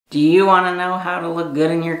Do you want to know how to look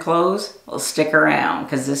good in your clothes? Well, stick around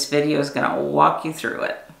because this video is going to walk you through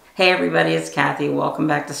it. Hey everybody, it's Cathy. Welcome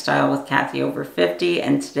back to Style with Cathy over 50,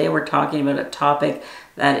 and today we're talking about a topic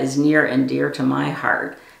that is near and dear to my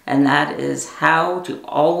heart, and that is how to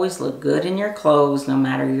always look good in your clothes no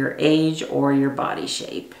matter your age or your body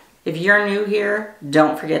shape. If you're new here,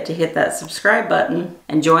 don't forget to hit that subscribe button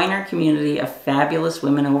and join our community of fabulous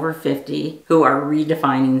women over 50 who are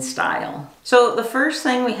redefining style. So the first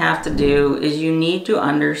thing we have to do is you need to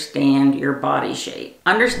understand your body shape.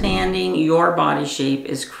 Understanding your body shape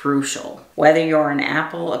is crucial. Whether you're an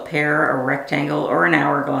apple, a pear, a rectangle, or an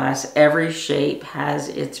hourglass, every shape has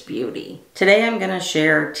its beauty. Today I'm going to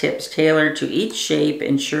share tips tailored to each shape,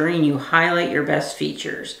 ensuring you highlight your best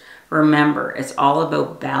features. Remember, it's all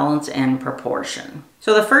about balance and proportion.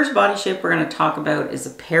 So the first body shape we're going to talk about is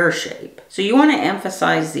a pear shape. So you want to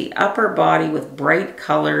emphasize the upper body with bright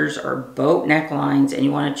colors or boat necklines, and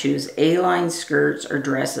you want to choose A-line skirts or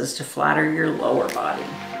dresses to flatter your lower body.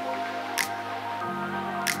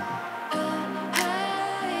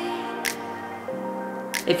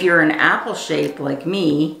 If you're an apple shape like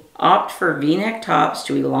me, opt for V-neck tops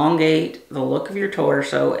to elongate the look of your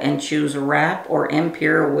torso, and choose wrap or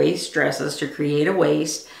empire waist dresses to create a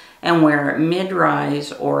waist, and wear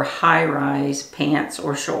mid-rise or high-rise pants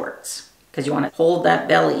or shorts because you want to hold that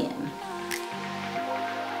belly in.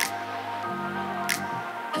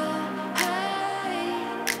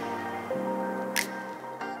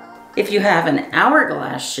 If you have an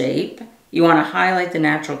hourglass shape, you want to highlight the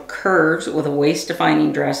natural curves with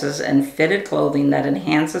waist-defining dresses and fitted clothing that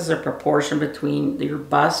enhances the proportion between your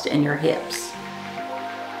bust and your hips.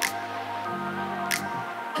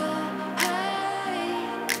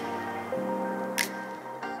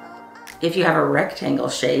 If you have a rectangle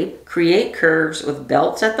shape, create curves with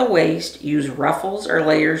belts at the waist, use ruffles or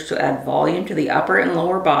layers to add volume to the upper and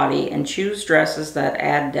lower body, and choose dresses that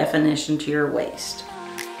add definition to your waist.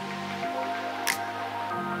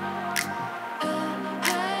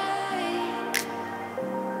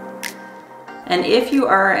 And if you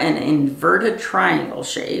are an inverted triangle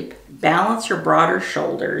shape, balance your broader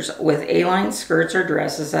shoulders with A-line skirts or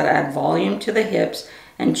dresses that add volume to the hips,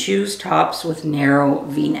 and choose tops with narrow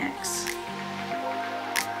V-necks.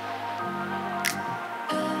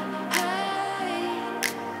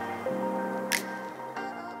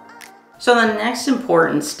 So the next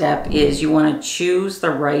important step is you want to choose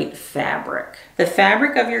the right fabric. The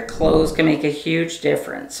fabric of your clothes can make a huge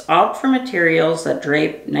difference. Opt for materials that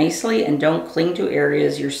drape nicely and don't cling to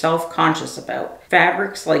areas you're self-conscious about.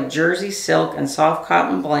 Fabrics like jersey silk and soft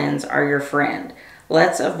cotton blends are your friend.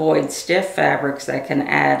 Let's avoid stiff fabrics that can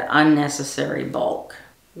add unnecessary bulk.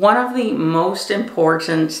 One of the most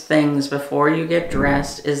important things before you get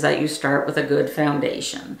dressed is that you start with a good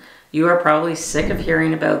foundation. You are probably sick of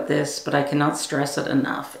hearing about this, but I cannot stress it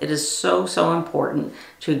enough. It is so important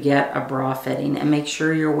to get a bra fitting and make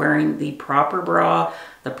sure you're wearing the proper bra,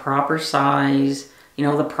 the proper size,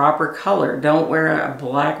 the proper color. Don't wear a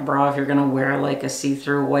black bra if you're going to wear like a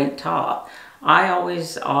see-through white top. I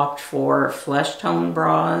always opt for flesh tone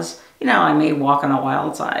bras. I may walk on the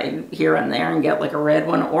wild side here and there and get like a red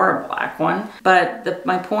one or a black one. But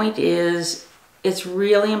my point is, it's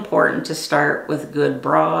really important to start with good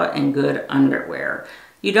bra and good underwear.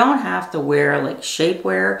 You don't have to wear like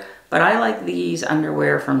shapewear, but I like these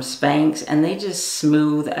underwear from Spanx, and they just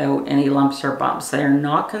smooth out any lumps or bumps. They're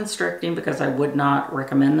not constricting because I would not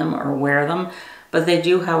recommend them or wear them, but they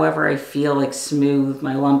do, however, I feel like smooth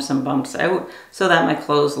my lumps and bumps out so that my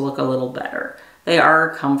clothes look a little better. They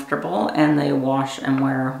are comfortable and they wash and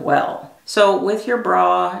wear well. So with your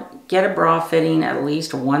bra, get a bra fitting at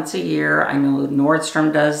least once a year. I know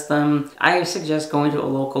Nordstrom does them. I suggest going to a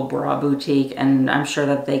local bra boutique, and I'm sure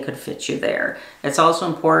that they could fit you there. It's also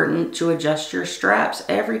important to adjust your straps.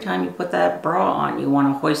 Every time you put that bra on, you want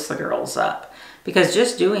to hoist the girls up, because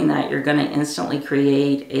just doing that, you're going to instantly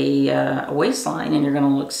create a waistline and you're going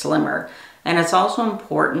to look slimmer. And it's also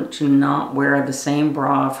important to not wear the same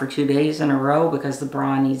bra for 2 days in a row, because the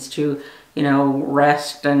bra needs to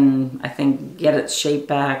rest and I think get its shape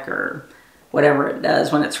back or whatever it does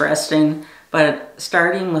when it's resting. But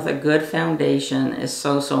starting with a good foundation is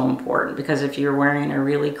so important, because if you're wearing a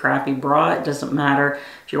really crappy bra, it doesn't matter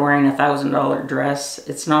if you're wearing a $1,000 dress,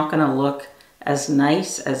 it's not going to look as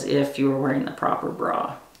nice as if you were wearing the proper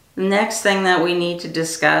bra. The next thing that we need to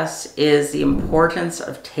discuss is the importance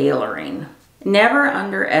of tailoring. Never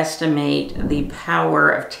underestimate the power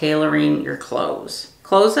of tailoring your clothes.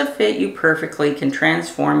 Clothes that fit you perfectly can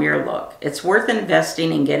transform your look. It's worth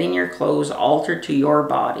investing in getting your clothes altered to your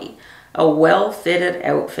body. A well-fitted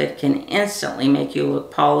outfit can instantly make you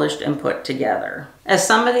look polished and put together. As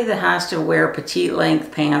somebody that has to wear petite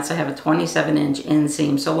length pants, I have a 27-inch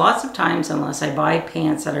inseam. So lots of times, unless I buy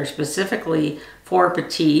pants that are specifically for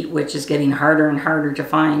petite, which is getting harder and harder to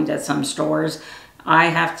find at some stores, I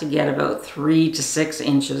have to get about 3 to 6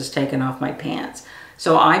 inches taken off my pants.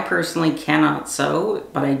 So I personally cannot sew,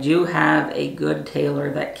 but I do have a good tailor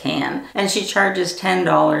that can. And she charges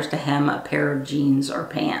 $10 to hem a pair of jeans or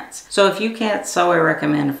pants. So if you can't sew, I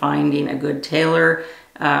recommend finding a good tailor.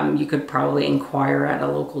 You could probably inquire at a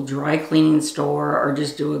local dry cleaning store or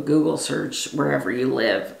just do a Google search wherever you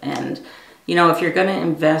live. And you know, if you're going to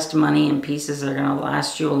invest money in pieces that are going to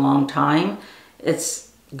last you a long time,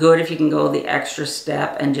 it's good if you can go the extra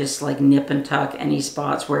step and just like nip and tuck any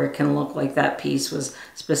spots where it can look like that piece was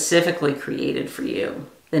specifically created for you.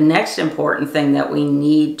 The next important thing that we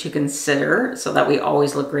need to consider so that we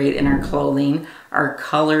always look great in our clothing are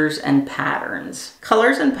colors and patterns.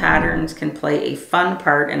 Colors and patterns can play a fun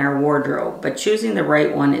part in our wardrobe, but choosing the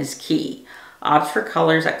right one is key. Opt for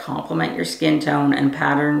colors that complement your skin tone and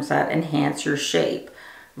patterns that enhance your shape.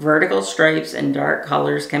 Vertical stripes and dark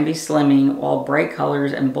colors can be slimming, while bright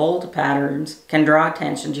colors and bold patterns can draw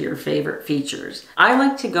attention to your favorite features. I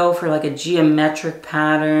like to go for like a geometric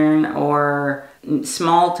pattern or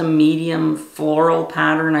small to medium floral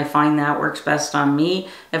pattern. I find that works best on me.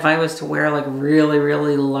 If I was to wear like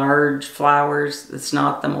really large flowers, it's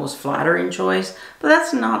not the most flattering choice, but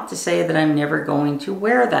that's not to say that I'm never going to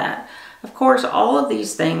wear that. Of course, all of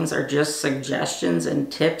these things are just suggestions and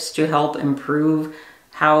tips to help improve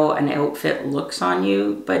how an outfit looks on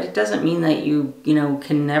you, but it doesn't mean that you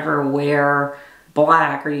can never wear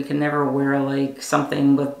black, or you can never wear like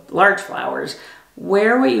something with large flowers.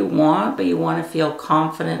 Wear what you want, but you want to feel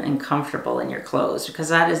confident and comfortable in your clothes, because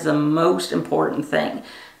that is the most important thing.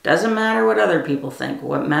 Doesn't matter what other people think.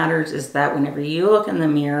 What matters is that whenever you look in the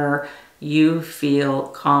mirror, you feel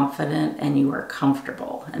confident and you are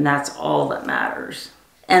comfortable, and that's all that matters.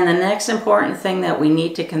 And the next important thing that we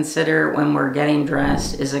need to consider when we're getting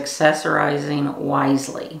dressed is accessorizing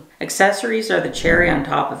wisely. Accessories are the cherry on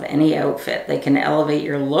top of any outfit. They can elevate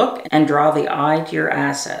your look and draw the eye to your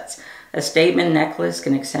assets. A statement necklace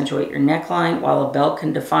can accentuate your neckline, while a belt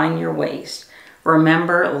can define your waist.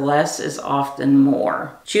 Remember, less is often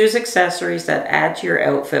more. Choose accessories that add to your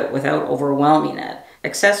outfit without overwhelming it.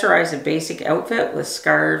 Accessorize a basic outfit with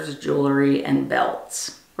scarves, jewelry, and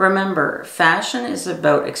belts. Remember, fashion is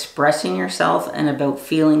about expressing yourself and about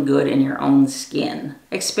feeling good in your own skin.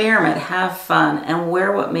 Experiment, have fun, and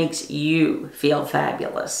wear what makes you feel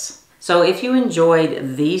fabulous. So if you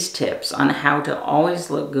enjoyed these tips on how to always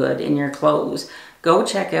look good in your clothes, go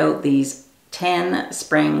check out these 10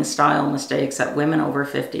 spring style mistakes that women over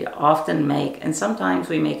 50 often make, and sometimes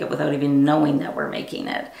we make it without even knowing that we're making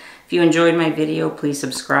it. If you enjoyed my video, please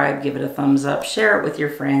subscribe, give it a thumbs up, share it with your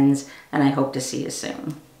friends, and I hope to see you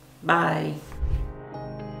soon. Bye.